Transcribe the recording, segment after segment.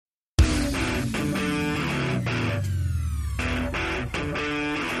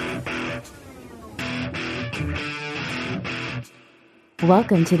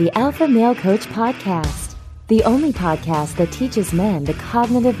Welcome to the Alpha Male Coach Podcast, the only podcast that teaches men the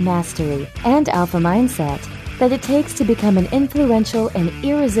cognitive mastery and alpha mindset that it takes to become an influential and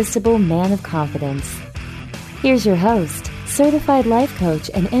irresistible man of confidence. Here's your host, certified life coach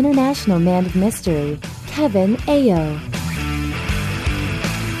and international man of mystery, Kevin Ayo.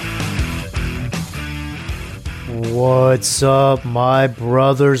 What's up, my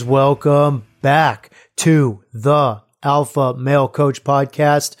brothers? Welcome back to the Alpha Male Coach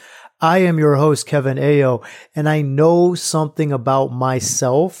Podcast. I am your host, Kevin Ayo, and I know something about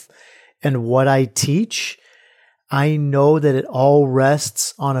myself and what I teach. I know that it all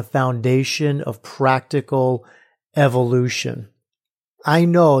rests on a foundation of practical evolution. I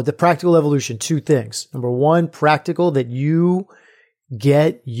know the practical evolution, two things. Number one, practical, that you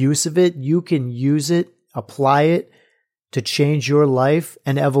get use of it. You can use it, apply it to change your life,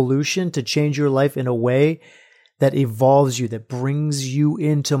 and evolution to change your life in a way that evolves you, that brings you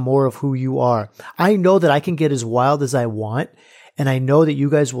into more of who you are. I know that I can get as wild as I want, and I know that you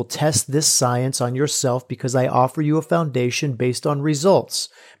guys will test this science on yourself because I offer you a foundation based on results,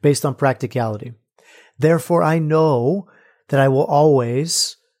 based on practicality. Therefore, I know that I will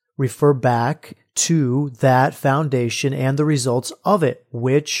always refer back to that foundation and the results of it,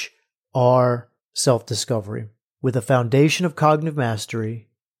 which are self-discovery. With a foundation of cognitive mastery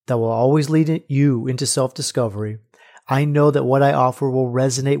that will always lead you into self-discovery, I know that what I offer will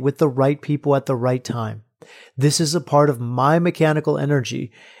resonate with the right people at the right time. This is a part of my mechanical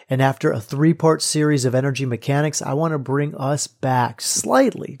energy, and after a 3-part series of energy mechanics, I want to bring us back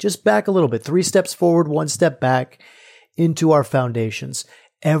slightly, just back a little bit, 3 steps forward, 1 step back into our foundations.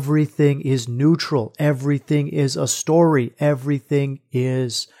 Everything is neutral. Everything is a story. Everything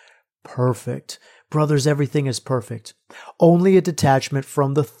is perfect. Brothers, everything is perfect. Only a detachment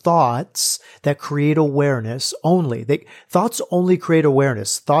from the thoughts that create awareness only. Thoughts only create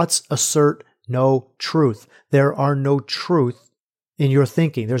awareness. Thoughts assert no truth. There are no truth in your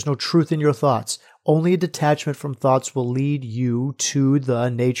thinking. There's no truth in your thoughts. Only a detachment from thoughts will lead you to the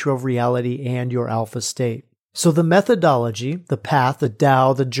nature of reality and your alpha state. So the methodology, the path, the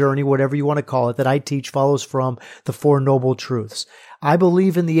Tao, the journey, whatever you want to call it, that I teach follows from the 4 Noble Truths. I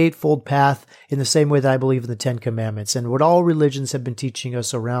believe in the Eightfold Path in the same way that I believe in the 10 Commandments and what all religions have been teaching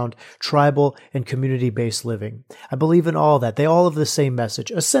us around tribal and community-based living. I believe in all that. They all have the same message,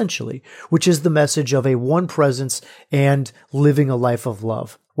 essentially, which is the message of a one presence and living a life of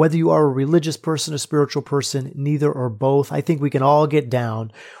love. Whether you are a religious person, a spiritual person, neither or both, I think we can all get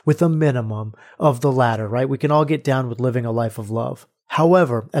down with a minimum of the latter, right? We can all get down with living a life of love.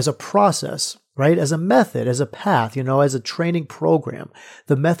 However, as a process, right, as a method, as a path, as a training program,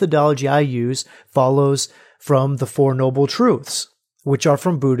 the methodology I use follows from the 4 Noble Truths, which are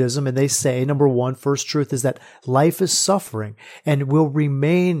from Buddhism. And they say, number 1, first truth is that life is suffering and will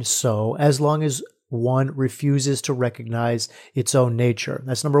remain so as long as one refuses to recognize its own nature.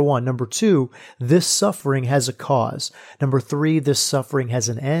 That's number 1. Number 2, this suffering has a cause. Number 3, this suffering has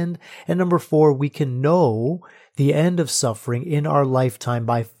an end. And number 4, we can know the end of suffering in our lifetime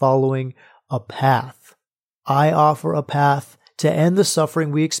by following a path. I offer a path to end the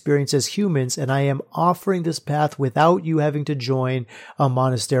suffering we experience as humans, and I am offering this path without you having to join a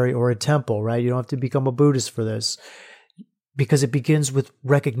monastery or a temple, right? You don't have to become a Buddhist for this, because it begins with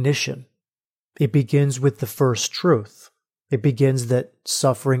recognition. It begins with the first truth. It begins that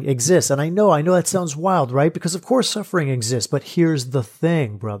suffering exists. And I know that sounds wild, right? Because of course suffering exists, but here's the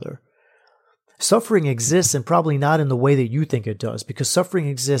thing, brother. Suffering exists, and probably not in the way that you think it does, because suffering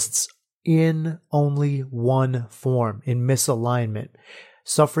exists in only one form, in misalignment.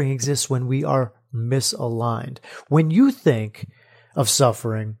 Suffering exists when we are misaligned. When you think of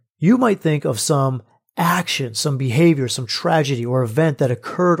suffering, you might think of some action, some behavior, some tragedy or event that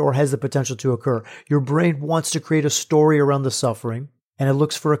occurred or has the potential to occur. Your brain wants to create a story around the suffering, and it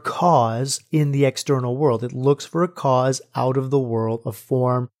looks for a cause in the external world. It looks for a cause out of the world of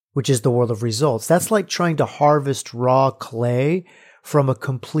form, which is the world of results. That's like trying to harvest raw clay from a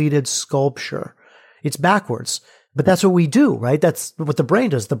completed sculpture. It's backwards. But that's what we do, right? That's what the brain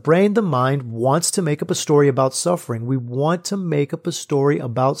does. The brain, the mind, wants to make up a story about suffering. We want to make up a story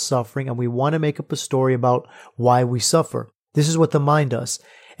about suffering, and we want to make up a story about why we suffer. This is what the mind does.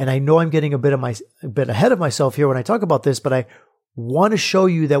 And I know I'm getting a bit ahead of myself here when I talk about this, but I want to show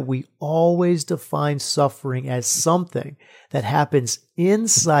you that we always define suffering as something that happens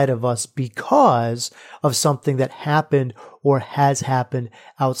inside of us because of something that happened or has happened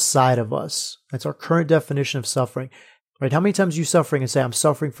outside of us. That's our current definition of suffering, right? How many times are you suffering and say, I'm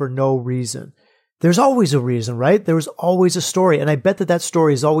suffering for no reason? There's always a reason, right? There's always a story. And I bet that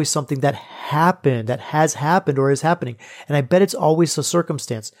story is always something that happened, that has happened or is happening. And I bet it's always a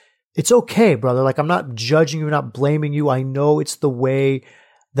circumstance. It's okay, brother. Like, I'm not judging you, not blaming you. I know it's the way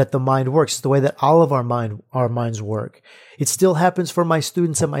that the mind works. It's the way that all of our minds work. It still happens for my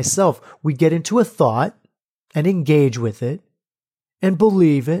students and myself. We get into a thought and engage with it and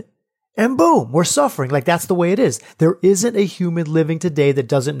believe it. And boom, we're suffering. Like, that's the way it is. There isn't a human living today that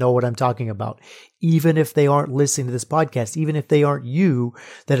doesn't know what I'm talking about. Even if they aren't listening to this podcast, even if they aren't you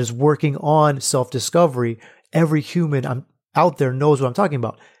that is working on self-discovery, every human out there knows what I'm talking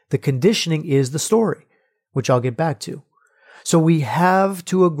about. The conditioning is the story, which I'll get back to. So we have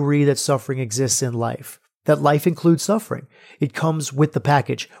to agree that suffering exists in life, that life includes suffering. It comes with the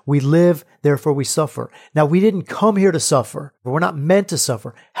package. We live, therefore we suffer. Now, we didn't come here to suffer. We're not meant to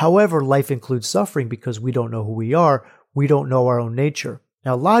suffer. However, life includes suffering because we don't know who we are. We don't know our own nature.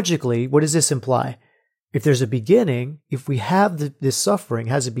 Now, logically, what does this imply? If there's a beginning, if we have this suffering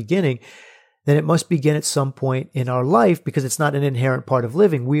has a beginning, then it must begin at some point in our life because it's not an inherent part of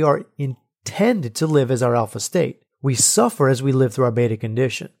living. We are intended to live as our alpha state. We suffer as we live through our beta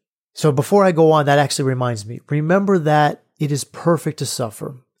condition. So before I go on, that actually reminds me, remember that it is perfect to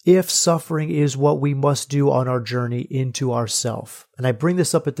suffer if suffering is what we must do on our journey into ourself. And I bring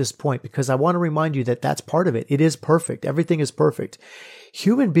this up at this point because I want to remind you that that's part of it. It is perfect. Everything is perfect.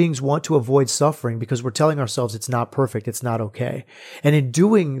 Human beings want to avoid suffering because we're telling ourselves it's not perfect, it's not okay. And in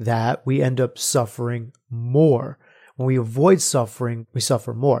doing that, we end up suffering more. When we avoid suffering, we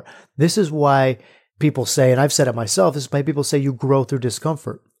suffer more. This is why people say, and I've said it myself, this is why people say you grow through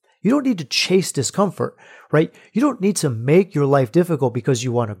discomfort. You don't need to chase discomfort, right? You don't need to make your life difficult because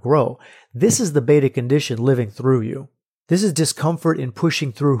you want to grow. This is the beta condition living through you. This is discomfort in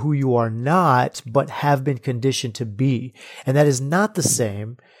pushing through who you are not, but have been conditioned to be. And that is not the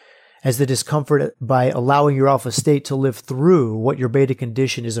same as the discomfort by allowing your alpha state to live through what your beta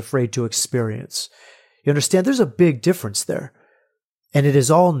condition is afraid to experience. You understand? There's a big difference there. And it is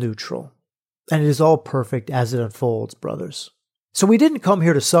all neutral. And it is all perfect as it unfolds, brothers. So we didn't come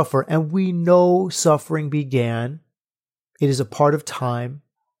here to suffer, and we know suffering began. It is a part of time.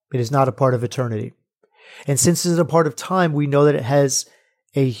 It is not a part of eternity. And since it is a part of time, we know that it has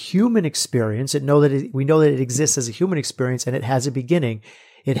a human experience. We know that it exists as a human experience, and it has a beginning.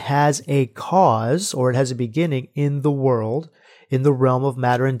 It has a cause, or it has a beginning in the world, in the realm of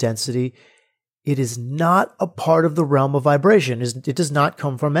matter and density. It is not a part of the realm of vibration. It does not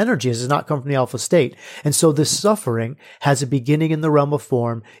come from energy. It does not come from the alpha state. And so this suffering has a beginning in the realm of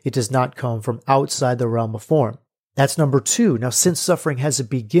form. It does not come from outside the realm of form. That's number two. Now, since suffering has a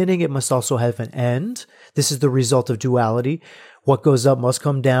beginning, it must also have an end. This is the result of duality. What goes up must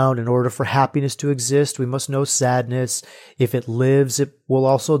come down. In order for happiness to exist, we must know sadness. If it lives, it will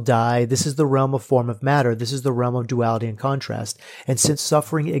also die. This is the realm of form of matter. This is the realm of duality and contrast. And since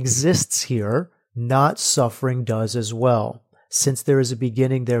suffering exists here, not suffering does as well. Since there is a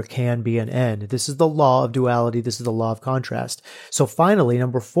beginning, there can be an end. This is the law of duality. This is the law of contrast. So finally,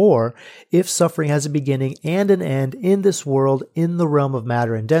 number 4, if suffering has a beginning and an end in this world, in the realm of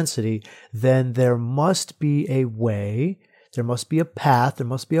matter and density, then there must be a way, there must be a path, there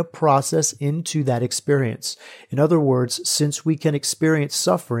must be a process into that experience. In other words, since we can experience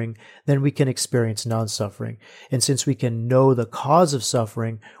suffering, then we can experience non-suffering. And since we can know the cause of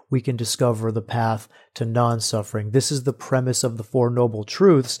suffering, we can discover the path to non-suffering. This is the premise of the Four Noble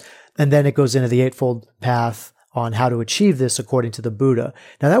Truths. And then it goes into the Eightfold Path on how to achieve this according to the Buddha.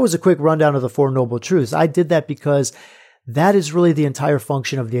 Now, that was a quick rundown of the Four Noble Truths. I did that because that is really the entire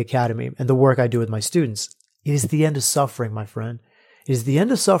function of the Academy and the work I do with my students. It is the end of suffering, my friend. It is the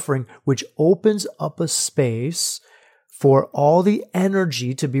end of suffering, which opens up a space for all the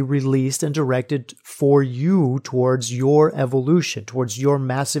energy to be released and directed for you towards your evolution, towards your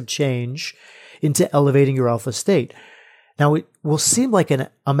massive change into elevating your alpha state. Now, it will seem like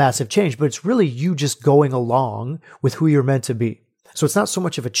a massive change, but it's really you just going along with who you're meant to be. So it's not so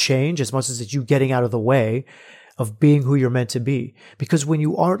much of a change as much as it's you getting out of the way of being who you're meant to be. Because when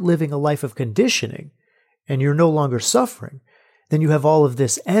you aren't living a life of conditioning, and you're no longer suffering, then you have all of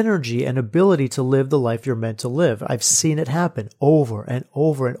this energy and ability to live the life you're meant to live. I've seen it happen over and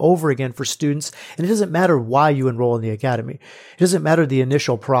over and over again for students. And it doesn't matter why you enroll in the Academy. It doesn't matter the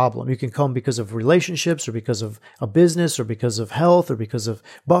initial problem. You can come because of relationships or because of a business or because of health or because of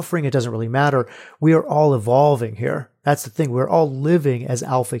buffering. It doesn't really matter. We are all evolving here. That's the thing. We're all living as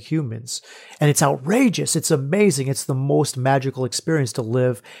alpha humans. And it's outrageous. It's amazing. It's the most magical experience to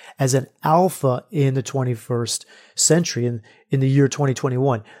live as an alpha in the 21st century, in the year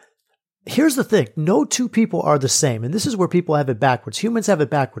 2021. Here's the thing. No two people are the same. And this is where people have it backwards. Humans have it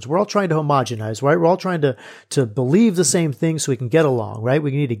backwards. We're all trying to homogenize, right? We're all trying to believe the same thing so we can get along, right?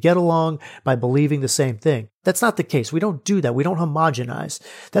 We need to get along by believing the same thing. That's not the case. We don't do that. We don't homogenize.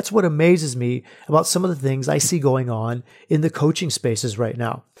 That's what amazes me about some of the things I see going on in the coaching spaces right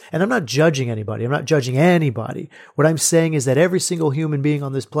now. And I'm not judging anybody. I'm not judging anybody. What I'm saying is that every single human being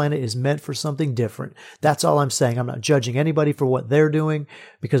on this planet is meant for something different. That's all I'm saying. I'm not judging anybody for what they're doing,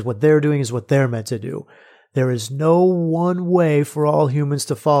 because what they're doing is what they're meant to do. There is no one way for all humans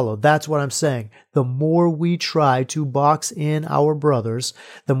to follow. That's what I'm saying. The more we try to box in our brothers,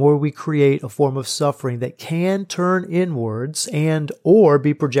 the more we create a form of suffering that can turn inwards and or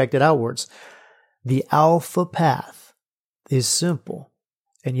be projected outwards. The alpha path is simple,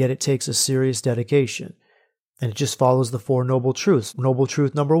 and yet it takes a serious dedication. And it just follows the four noble truths. Noble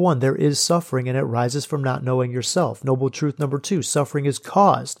truth number 1, there is suffering and it rises from not knowing yourself. Noble truth number 2, suffering is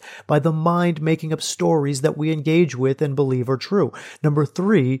caused by the mind making up stories that we engage with and believe are true. Number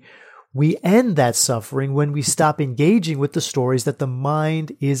 3, we end that suffering when we stop engaging with the stories that the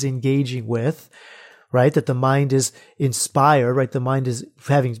mind is engaging with, right? That the mind is inspired, right? The mind is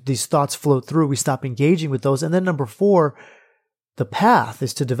having these thoughts float through. We stop engaging with those. And then number 4, the path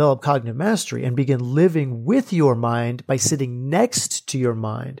is to develop cognitive mastery and begin living with your mind by sitting next to your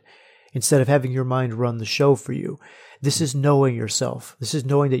mind instead of having your mind run the show for you. This is knowing yourself. This is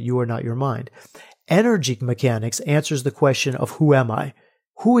knowing that you are not your mind. Energy mechanics answers the question of who am I?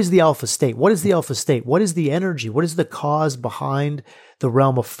 Who is the alpha state? What is the alpha state? What is the energy? What is the cause behind the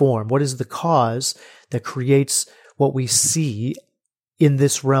realm of form? What is the cause that creates what we see in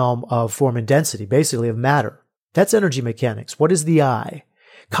this realm of form and density, basically of matter? That's energy mechanics. What is the I?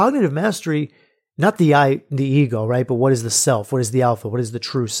 Cognitive mastery, not the I, the ego, right? But what is the self? What is the alpha? What is the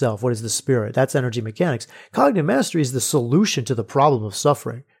true self? What is the spirit? That's energy mechanics. Cognitive mastery is the solution to the problem of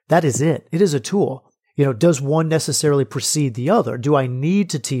suffering. That is it. It is a tool. Does one necessarily precede the other? Do I need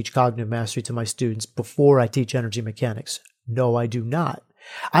to teach cognitive mastery to my students before I teach energy mechanics? No, I do not.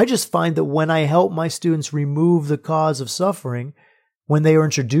 I just find that when I help my students remove the cause of suffering, when they are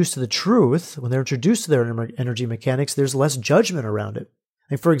introduced to the truth, when they're introduced to their energy mechanics, there's less judgment around it.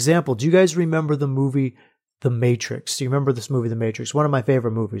 And for example, do you guys remember the movie The Matrix? Do you remember this movie, The Matrix? One of my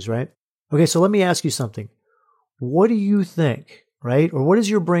favorite movies, right? Okay, so let me ask you something. What do you think, right? Or what does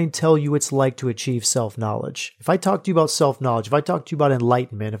your brain tell you it's like to achieve self-knowledge? If I talk to you about self-knowledge, if I talk to you about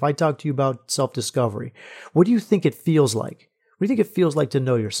enlightenment, if I talk to you about self-discovery, what do you think it feels like? What do you think it feels like to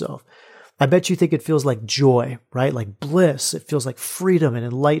know yourself? I bet you think it feels like joy, right? Like bliss. It feels like freedom and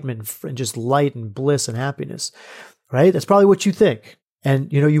enlightenment and just light and bliss and happiness, right? That's probably what you think.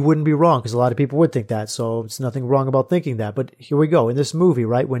 And, you wouldn't be wrong because a lot of people would think that. So it's nothing wrong about thinking that. But here we go. In this movie,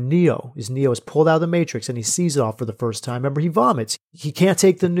 right, when Neo is pulled out of the Matrix and he sees it all for the first time, remember, he vomits. He can't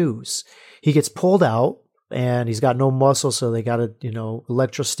take the news. He gets pulled out and he's got no muscle. So they got to,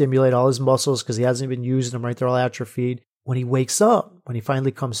 electrostimulate all his muscles because he hasn't been using them, right? They're all atrophied. When he wakes up, when he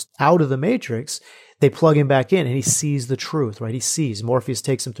finally comes out of the Matrix, they plug him back in and he sees the truth, right? He sees. Morpheus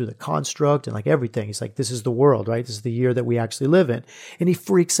takes him through the construct and like everything. He's like, this is the world, right? This is the year that we actually live in. And he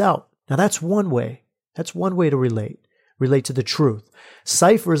freaks out. Now that's one way. That's one way to relate to the truth.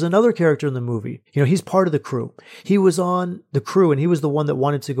 Cypher is another character in the movie. He's part of the crew. He was on the crew and he was the one that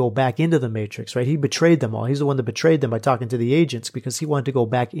wanted to go back into the Matrix, right? He betrayed them all. He's the one that betrayed them by talking to the agents because he wanted to go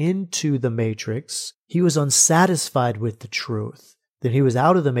back into the Matrix. He was unsatisfied with the truth. Then he was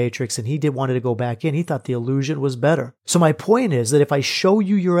out of the Matrix and he wanted to go back in. He thought the illusion was better. So my point is that if I show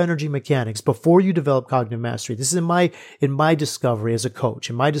you your energy mechanics before you develop cognitive mastery, this is in my discovery as a coach,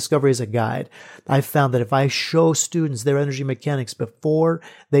 in my discovery as a guide, I've found that if I show students their energy mechanics before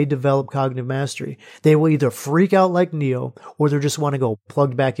they develop cognitive mastery, they will either freak out like Neo or they just want to go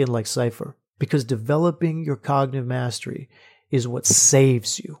plugged back in like Cypher. Because developing your cognitive mastery is what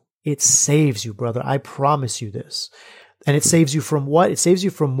saves you. It saves you, brother. I promise you this. And it saves you from what? It saves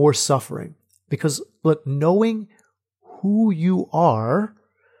you from more suffering. Because look, knowing who you are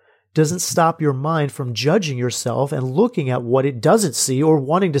doesn't stop your mind from judging yourself and looking at what it doesn't see or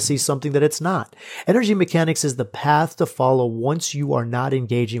wanting to see something that it's not. Energy mechanics is the path to follow once you are not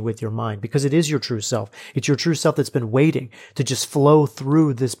engaging with your mind, because it is your true self. It's your true self that's been waiting to just flow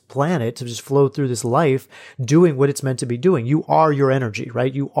through this planet, to just flow through this life, doing what it's meant to be doing. You are your energy,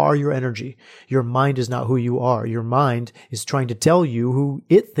 right? You are your energy. Your mind is not who you are. Your mind is trying to tell you who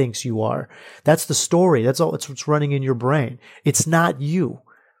it thinks you are. That's the story. That's all. It's what's running in your brain. It's not you.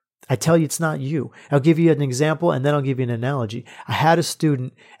 I tell you, it's not you. I'll give you an example and then I'll give you an analogy. I had a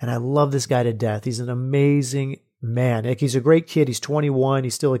student and I love this guy to death. He's an amazing man. Like, he's a great kid. He's 21.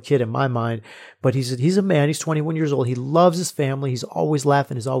 He's still a kid in my mind, but he's a man. He's 21 years old. He loves his family. He's always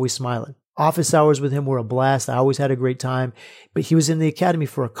laughing. He's always smiling. Office hours with him were a blast. I always had a great time, but he was in the academy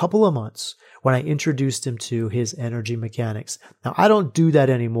for a couple of months when I introduced him to his energy mechanics. Now, I don't do that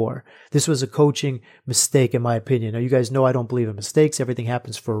anymore. This was a coaching mistake, in my opinion. Now, you guys know I don't believe in mistakes. Everything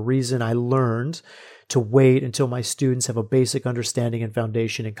happens for a reason. I learned to wait until my students have a basic understanding and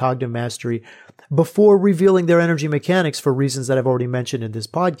foundation in cognitive mastery before revealing their energy mechanics for reasons that I've already mentioned in this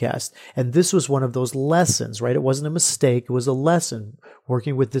podcast. And this was one of those lessons, right? It wasn't a mistake. It was a lesson.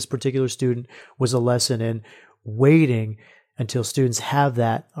 Working with this particular student was a lesson in waiting until students have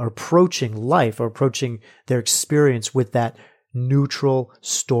that, are approaching life or approaching their experience with that neutral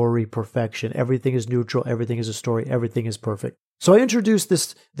story perfection. Everything is neutral. Everything is a story. Everything is perfect. So I introduced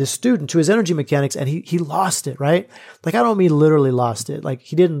this student to his energy mechanics, and he lost it, right? Like, I don't mean literally lost it. Like,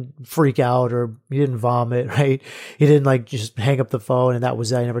 he didn't freak out or he didn't vomit, right? He didn't like just hang up the phone and that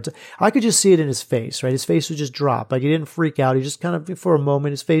was it. I could just see it in his face, right? His face would just drop. Like, he didn't freak out. He just kind of, for a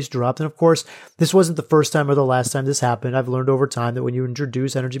moment, his face dropped. And of course, this wasn't the first time or the last time this happened. I've learned over time that when you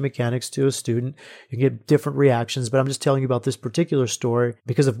introduce energy mechanics to a student, you can get different reactions. But I'm just telling you about this particular story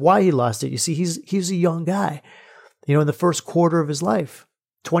because of why he lost it. You see, he's a young guy. You know, in the first quarter of his life,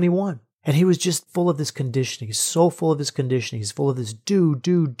 21. And he was just full of this conditioning. He's so full of this conditioning. He's full of this do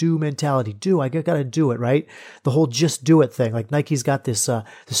mentality. I gotta do it, right? The whole just do it thing. Like Nike's got this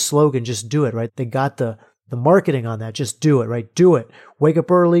slogan, just do it, right? They got the marketing on that. Just do it, right? Do it. Wake up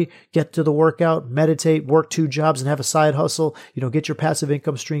early, get to the workout, meditate, work 2 jobs and have a side hustle. You know, get your passive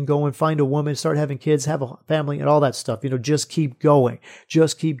income stream going, find a woman, start having kids, have a family and all that stuff. You know, just keep going.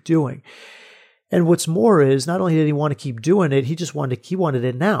 Just keep doing. And what's more is not only did he want to keep doing it, he wanted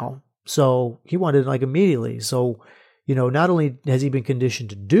it now. So he wanted it like immediately. So, you know, not only has he been conditioned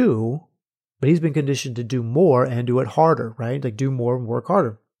to do, but he's been conditioned to do more and do it harder, right? Like do more and work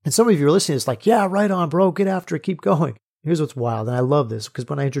harder. And some of you are listening, it's like, yeah, right on, bro, get after it, keep going. Here's what's wild, and I love this, because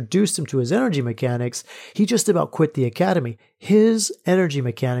when I introduced him to his energy mechanics, he just about quit the academy. His energy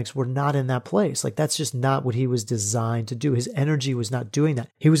mechanics were not in that place. Like, that's just not what he was designed to do. His energy was not doing that.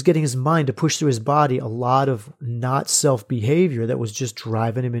 He was getting his mind to push through his body a lot of not self behavior that was just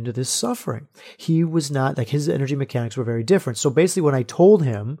driving him into this suffering. He was not, like, his energy mechanics were very different. So basically, when I told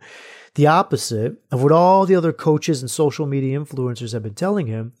him the opposite of what all the other coaches and social media influencers have been telling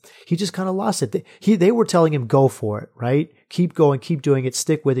him, he just kind of lost it. They were telling him, go for it, right? Keep going, keep doing it,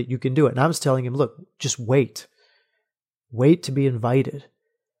 stick with it, you can do it. And I was telling him, look, just wait. Wait to be invited.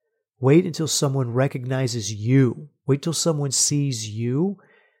 Wait until someone recognizes you. Wait till someone sees you.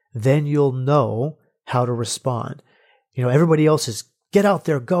 Then you'll know how to respond. You know, everybody else is get out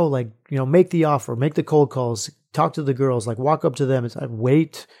there, go, like, you know, make the offer, make the cold calls, talk to the girls, like walk up to them. It's like,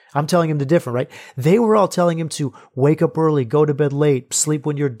 wait. I'm telling him the different, right? They were all telling him to wake up early, go to bed late, sleep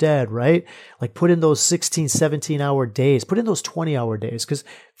when you're dead, right? Like put in those 16, 17-hour days, put in those 20-hour days, because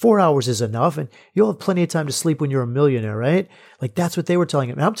 4 hours is enough and you'll have plenty of time to sleep when you're a millionaire, right? Like that's what they were telling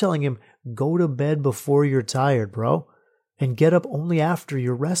him. And I'm telling him, go to bed before you're tired, bro, and get up only after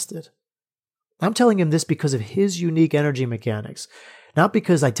you're rested. I'm telling him this because of his unique energy mechanics. Not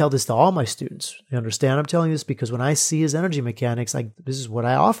because I tell this to all my students. You understand? I'm telling you this because when I see his energy mechanics, like this is what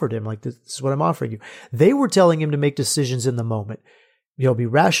I offered him. Like this is what I'm offering you. They were telling him to make decisions in the moment. You know, be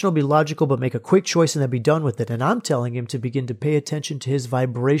rational, be logical, but make a quick choice and then be done with it. And I'm telling him to begin to pay attention to his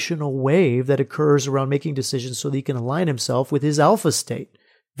vibrational wave that occurs around making decisions so that he can align himself with his alpha state.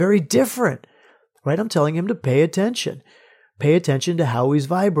 Very different, right? I'm telling him to pay attention. Pay attention to how he's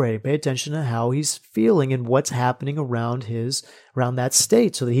vibrating. Pay attention to how he's feeling and what's happening around that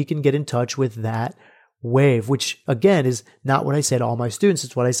state so that he can get in touch with that wave, which again is not what I say to all my students.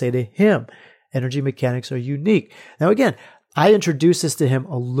 It's what I say to him. Energy mechanics are unique. Now, again, I introduced this to him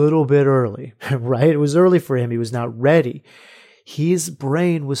a little bit early, right? It was early for him. He was not ready. His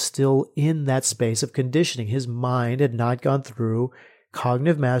brain was still in that space of conditioning. His mind had not gone through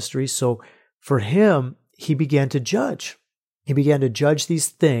cognitive mastery. So for him, he began to judge. He began to judge these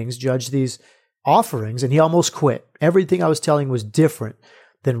things, judge these offerings, and he almost quit. Everything I was telling was different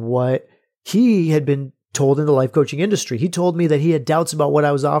than what he had been told in the life coaching industry. He told me that he had doubts about what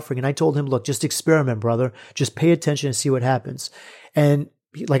I was offering, and I told him, look, just experiment, brother. Just pay attention and see what happens. And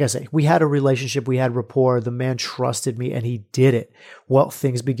like I say, we had a relationship, we had rapport. The man trusted me, and he did it. Well,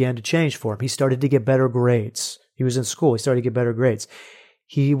 things began to change for him. He started to get better grades. He was in school. He started to get better grades.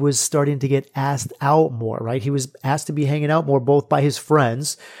 He was starting to get asked out more, right? He was asked to be hanging out more, both by his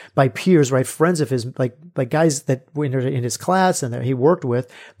friends, by peers, right? Friends of his, like guys that were in his class and that he worked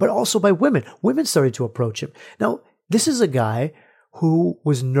with, but also by women. Women started to approach him. Now, this is a guy who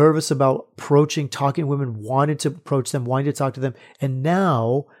was nervous about talking to women, wanted to approach them, wanted to talk to them. And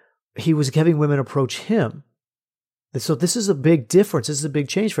now he was having women approach him. So this is a big difference. This is a big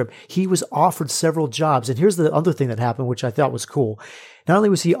change for him. He was offered several jobs. And here's the other thing that happened, which I thought was cool. Not only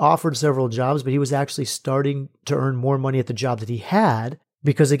was he offered several jobs, but he was actually starting to earn more money at the job that he had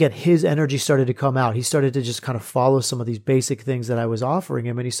because, again, his energy started to come out. He started to just kind of follow some of these basic things that I was offering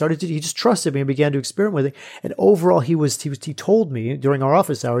him. And he just trusted me and began to experiment with it. And overall, he told me during our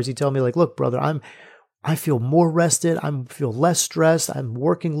office hours, he told me like, look, brother, I feel more rested. I feel less stressed. I'm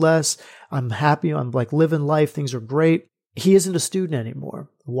working less. I'm happy. I'm like living life. Things are great. He isn't a student anymore.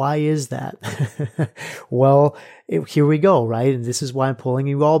 Why is that? Well, here we go, right? And this is why I'm pulling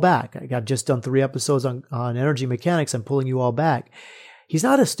you all back. I've just done 3 episodes on energy mechanics. I'm pulling you all back. He's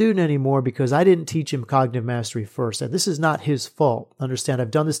not a student anymore because I didn't teach him cognitive mastery first. And this is not his fault. Understand,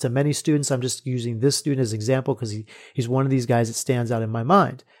 I've done this to many students. I'm just using this student as an example because he's one of these guys that stands out in my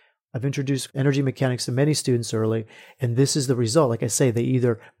mind. I've introduced energy mechanics to many students early, and this is the result. Like I say, they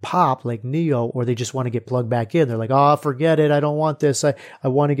either pop like Neo or they just want to get plugged back in. They're like, oh, forget it. I don't want this. I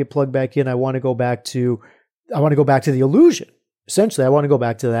want to get plugged back in. I want to go back to the illusion. Essentially, I want to go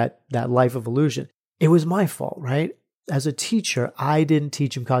back to that life of illusion. It was my fault, right? As a teacher, I didn't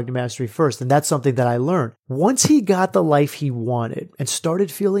teach him cognitive mastery first, and that's something that I learned. Once he got the life he wanted and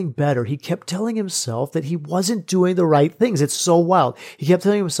started feeling better, he kept telling himself that he wasn't doing the right things. It's so wild. He kept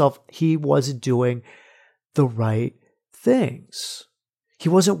telling himself he wasn't doing the right things. He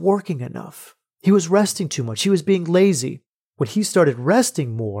wasn't working enough. He was resting too much. He was being lazy. When he started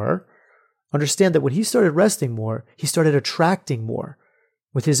resting more, understand that when he started resting more, he started attracting more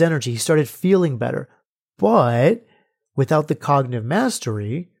with his energy. He started feeling better. But without the cognitive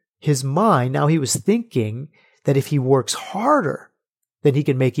mastery, his mind, now he was thinking that if he works harder, then he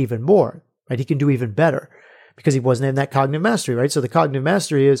can make even more, right? He can do even better because he wasn't in that cognitive mastery, right? So the cognitive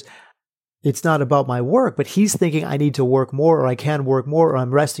mastery is, it's not about my work, but he's thinking I need to work more or I can work more or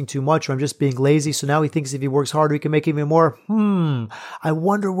I'm resting too much or I'm just being lazy. So now he thinks if he works harder, he can make even more. I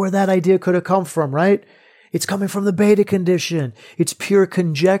wonder where that idea could have come from, right? It's coming from the beta condition. It's pure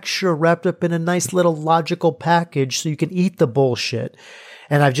conjecture wrapped up in a nice little logical package so you can eat the bullshit.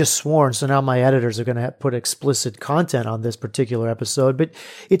 And I've just sworn, so now my editors are going to put explicit content on this particular episode, but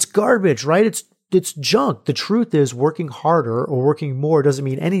it's garbage, right? It's junk. The truth is working harder or working more doesn't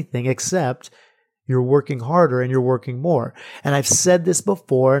mean anything except you're working harder and you're working more. And I've said this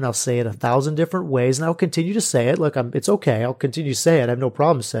before and I'll say it 1,000 different ways and I'll continue to say it. Look, it's okay. I'll continue to say it. I have no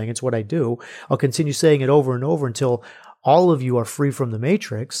problem saying it. It's what I do. I'll continue saying it over and over until all of you are free from the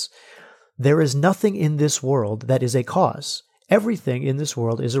matrix. There is nothing in this world that is a cause. Everything in this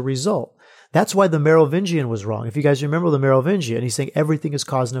world is a result. That's why the Merovingian was wrong. If you guys remember the Merovingian, he's saying everything is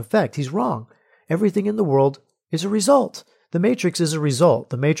cause and effect. He's wrong. Everything in the world is a result. The matrix is a result.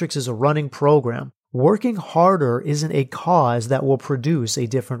 The matrix is a running program. Working harder isn't a cause that will produce a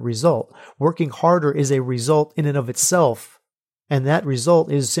different result. Working harder is a result in and of itself. And that result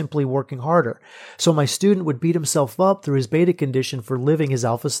is simply working harder. So my student would beat himself up through his beta condition for living his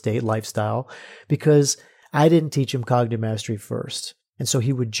alpha state lifestyle because I didn't teach him cognitive mastery first. And so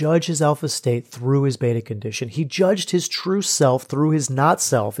he would judge his alpha state through his beta condition. He judged his true self through his not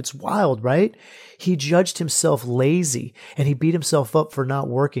self. It's wild, right? He judged himself lazy and he beat himself up for not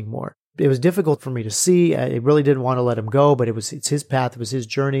working more. It was difficult for me to see. I really didn't want to let him go, but it's his path. It was his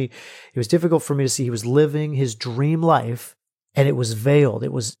journey. It was difficult for me to see. He was living his dream life and it was veiled.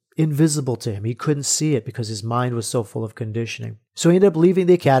 It was invisible to him. He couldn't see it because his mind was so full of conditioning. So he ended up leaving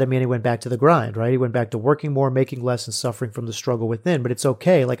the academy and he went back to the grind, right? He went back to working more, making less, and suffering from the struggle within. But it's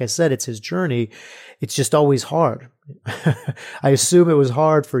okay. Like I said, it's his journey. It's just always hard. I assume it was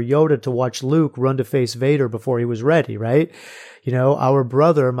hard for Yoda to watch Luke run to face Vader before he was ready, right? You know, our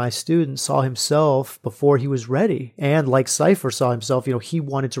brother, my student, saw himself before he was ready. And like Cypher saw himself, he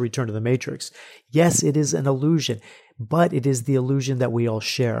wanted to return to the Matrix. Yes, it is an illusion, but it is the illusion that we all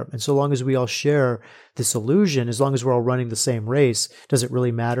share. And so long as we all share this illusion, as long as we're all running the same race, does it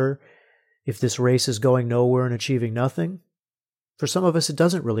really matter if this race is going nowhere and achieving nothing? For some of us, it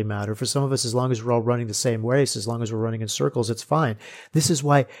doesn't really matter. For some of us, as long as we're all running the same race, as long as we're running in circles, it's fine. This is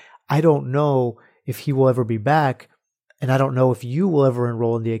why I don't know if he will ever be back, and I don't know if you will ever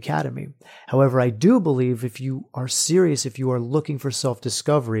enroll in the academy. However, I do believe if you are serious, if you are looking for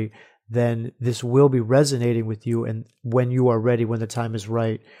self-discovery, then this will be resonating with you. And when you are ready, when the time is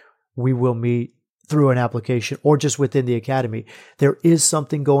right, we will meet through an application or just within the academy. There is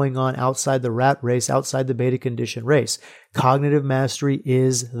something going on outside the rat race, outside the beta condition race. Cognitive mastery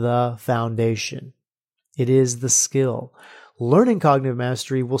is the foundation. It is the skill. Learning cognitive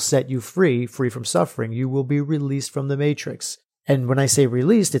mastery will set you free from suffering. You will be released from the matrix. And when I say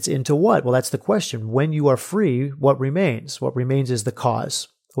released, it's into what? Well, that's the question. When you are free, what remains? What remains is the cause.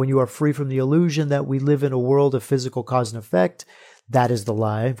 When you are free from the illusion that we live in a world of physical cause and effect, that is the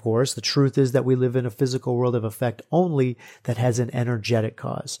lie, of course. The truth is that we live in a physical world of effect only that has an energetic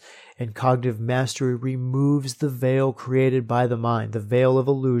cause. And cognitive mastery removes the veil created by the mind, the veil of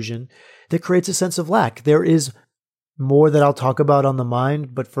illusion that creates a sense of lack. There is more that I'll talk about on the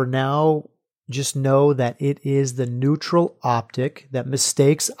mind, but for now, just know that it is the neutral optic that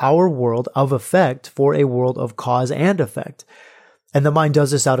mistakes our world of effect for a world of cause and effect. And the mind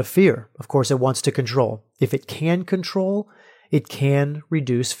does this out of fear. Of course, it wants to control. If it can control, it can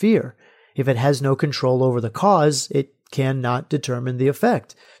reduce fear. If it has no control over the cause, it cannot determine the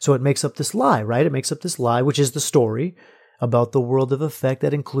effect. So it makes up this lie, right? It makes up this lie, which is the story about the world of effect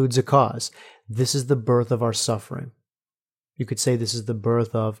that includes a cause. This is the birth of our suffering. You could say this is the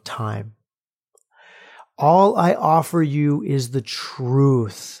birth of time. All I offer you is the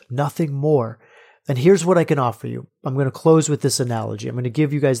truth, nothing more. And here's what I can offer you. I'm going to close with this analogy. I'm going to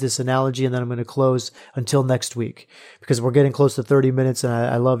give you guys this analogy, and then I'm going to close until next week because we're getting close to 30 minutes, and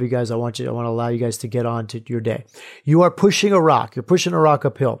I love you guys. I want to allow you guys to get on to your day. You are pushing a rock. You're pushing a rock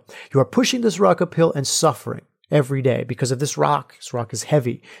uphill. You are pushing this rock uphill and suffering every day because of this rock. This rock is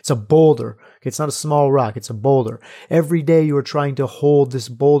heavy. It's a boulder. It's not a small rock. It's a boulder. Every day you are trying to hold this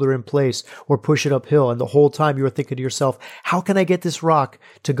boulder in place or push it uphill. And the whole time you are thinking to yourself, how can I get this rock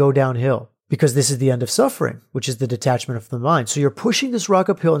to go downhill? Because this is the end of suffering, which is the detachment of the mind. So you're pushing this rock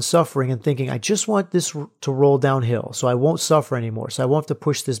uphill and suffering and thinking, I just want this to roll downhill so I won't suffer anymore. So I won't have to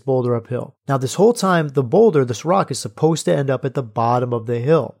push this boulder uphill. Now, this whole time, the boulder, this rock is supposed to end up at the bottom of the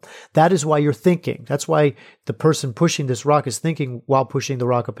hill. That is why you're thinking. That's why the person pushing this rock is thinking while pushing the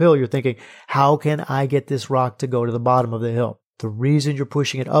rock uphill. You're thinking, how can I get this rock to go to the bottom of the hill? The reason you're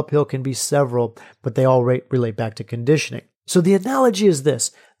pushing it uphill can be several, but they all relate back to conditioning. So the analogy is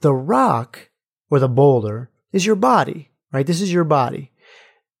this. The rock or the boulder is your body, right? This is your body.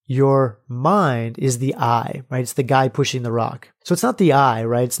 Your mind is the I, right? It's the guy pushing the rock. So it's not the I,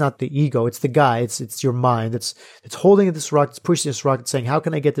 right? It's not the ego. It's the guy. It's your mind. It's holding this rock. It's pushing this rock. It's saying, how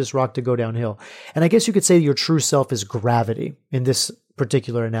can I get this rock to go downhill? And I guess you could say your true self is gravity in this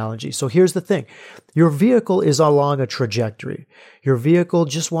particular analogy. So here's the thing. Your vehicle is along a trajectory. Your vehicle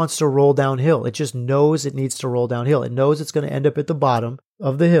just wants to roll downhill. It just knows it needs to roll downhill. It knows it's going to end up at the bottom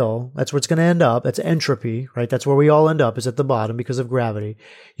of the hill. That's where it's going to end up. That's entropy, right? That's where we all end up, is at the bottom because of gravity.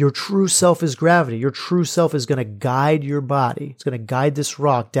 Your true self is gravity. Your true self is going to guide your body. It's going to guide this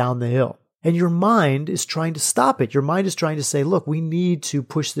rock down the hill. And your mind is trying to stop it. Your mind is trying to say, look, we need to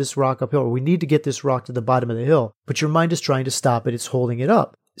push this rock uphill, or we need to get this rock to the bottom of the hill. But your mind is trying to stop it. It's holding it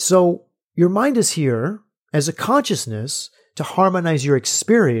up. So your mind is here as a consciousness to harmonize your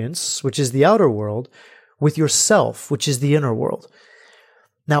experience, which is the outer world, with yourself, which is the inner world.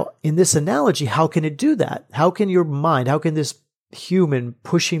 Now, in this analogy, how can it do that? How can your mind, how can this human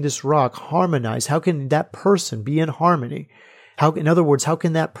pushing this rock harmonize? How can that person be in harmony? In other words, how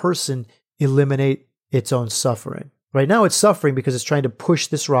can that person eliminate its own suffering? Right now it's suffering because it's trying to push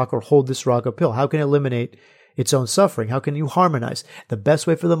this rock or hold this rock uphill. How can it eliminate its own suffering? How can you harmonize? The best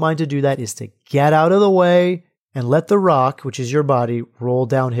way for the mind to do that is to get out of the way and let the rock, which is your body, roll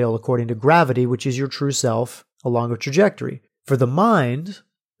downhill according to gravity, which is your true self, along a trajectory. For the mind,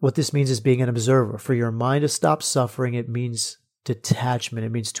 what this means is being an observer. For your mind to stop suffering, it means detachment.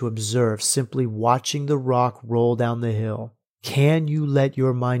 It means to observe, simply watching the rock roll down the hill. Can you let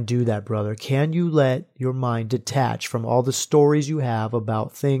your mind do that, brother? Can you let your mind detach from all the stories you have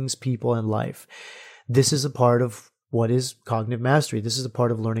about things, people, and life? This is a part of what is cognitive mastery. This is a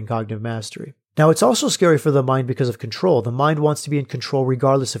part of learning cognitive mastery. Now, it's also scary for the mind because of control. The mind wants to be in control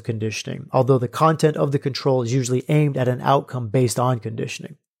regardless of conditioning, although the content of the control is usually aimed at an outcome based on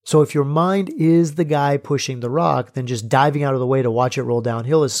conditioning. So if your mind is the guy pushing the rock, then just diving out of the way to watch it roll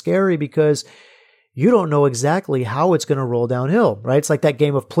downhill is scary because you don't know exactly how it's going to roll downhill, right? It's like that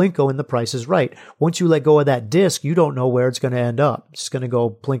game of Plinko in The Price is Right. Once you let go of that disc, you don't know where it's going to end up. It's just going to go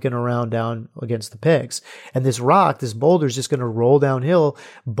plinking around down against the pegs. And this rock, this boulder is just going to roll downhill,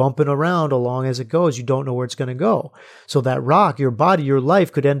 bumping around along as it goes. You don't know where it's going to go. So that rock, your body, your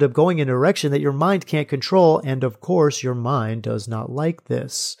life could end up going in a direction that your mind can't control. And of course, your mind does not like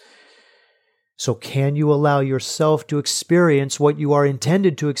this. So can you allow yourself to experience what you are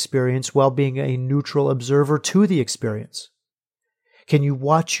intended to experience while being a neutral observer to the experience? Can you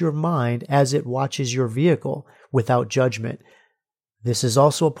watch your mind as it watches your vehicle without judgment? This is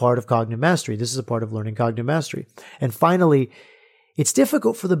also a part of cognitive mastery. This is a part of learning cognitive mastery. And finally, It's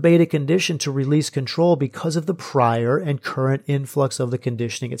difficult for the beta condition to release control because of the prior and current influx of the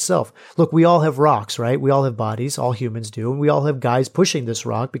conditioning itself. Look, we all have rocks, right? We all have bodies, all humans do, and we all have guys pushing this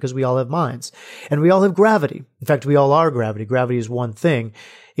rock because we all have minds. And we all have gravity. In fact, we all are gravity. Gravity is one thing.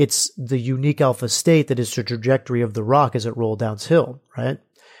 It's the unique alpha state that is the trajectory of the rock as it rolled downhill, right?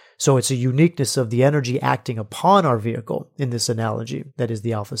 So it's a uniqueness of the energy acting upon our vehicle in this analogy that is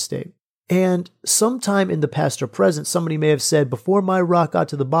the alpha state. And sometime in the past or present, somebody may have said, before my rock got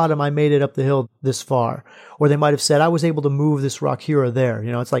to the bottom, I made it up the hill this far. Or they might have said, I was able to move this rock here or there.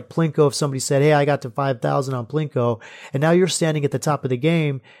 You know, it's like Plinko. If somebody said, hey, I got to 5,000 on Plinko, and now you're standing at the top of the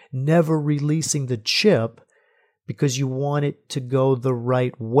game, never releasing the chip because you want it to go the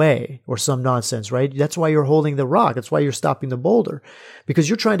right way or some nonsense, right? That's why you're holding the rock. That's why you're stopping the boulder, because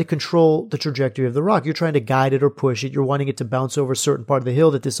you're trying to control the trajectory of the rock. You're trying to guide it or push it. You're wanting it to bounce over a certain part of the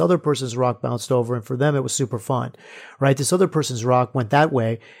hill that this other person's rock bounced over. And for them, it was super fun, right? This other person's rock went that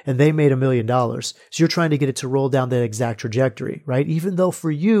way and they made $1 million. So you're trying to get it to roll down that exact trajectory, right? Even though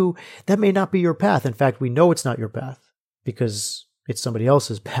for you, that may not be your path. In fact, we know it's not your path because it's somebody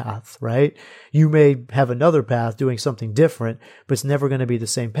else's path, right? You may have another path doing something different, but it's never going to be the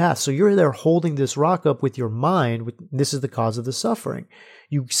same path. So you're there holding this rock up with your mind. This is the cause of the suffering.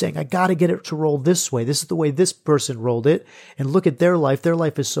 You saying, I got to get it to roll this way. This is the way this person rolled it. And look at their life. Their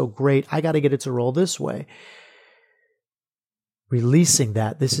life is so great. I got to get it to roll this way. Releasing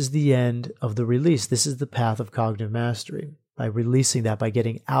that. This is the end of the release. This is the path of cognitive mastery. By releasing that, by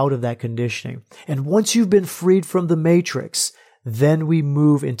getting out of that conditioning. And once you've been freed from the matrix, then we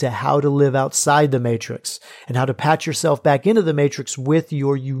move into how to live outside the matrix and how to patch yourself back into the matrix with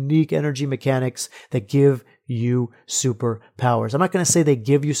your unique energy mechanics that give you superpowers. I'm not going to say they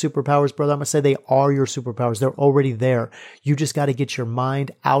give you superpowers, brother. I'm going to say they are your superpowers. They're already there. You just got to get your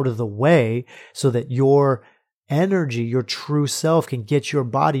mind out of the way so that your energy, your true self, can get your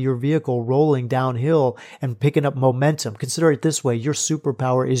body, your vehicle rolling downhill and picking up momentum. Consider it this way. Your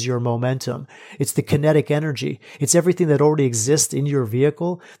superpower is your momentum. It's the kinetic energy. It's everything that already exists in your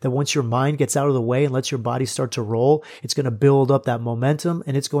vehicle that once your mind gets out of the way and lets your body start to roll, it's going to build up that momentum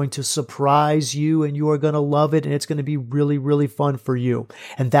and it's going to surprise you and you are going to love it and it's going to be really, really fun for you.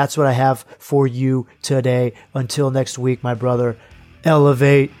 And that's what I have for you today. Until next week, my brother,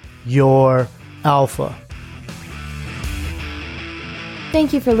 elevate your alpha.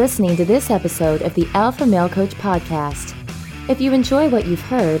 Thank you for listening to this episode of the Alpha Male Coach Podcast. If you enjoy what you've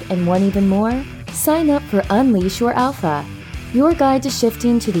heard and want even more, sign up for Unleash Your Alpha, your guide to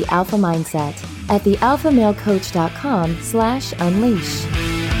shifting to the alpha mindset at thealphamalecoach.com/unleash.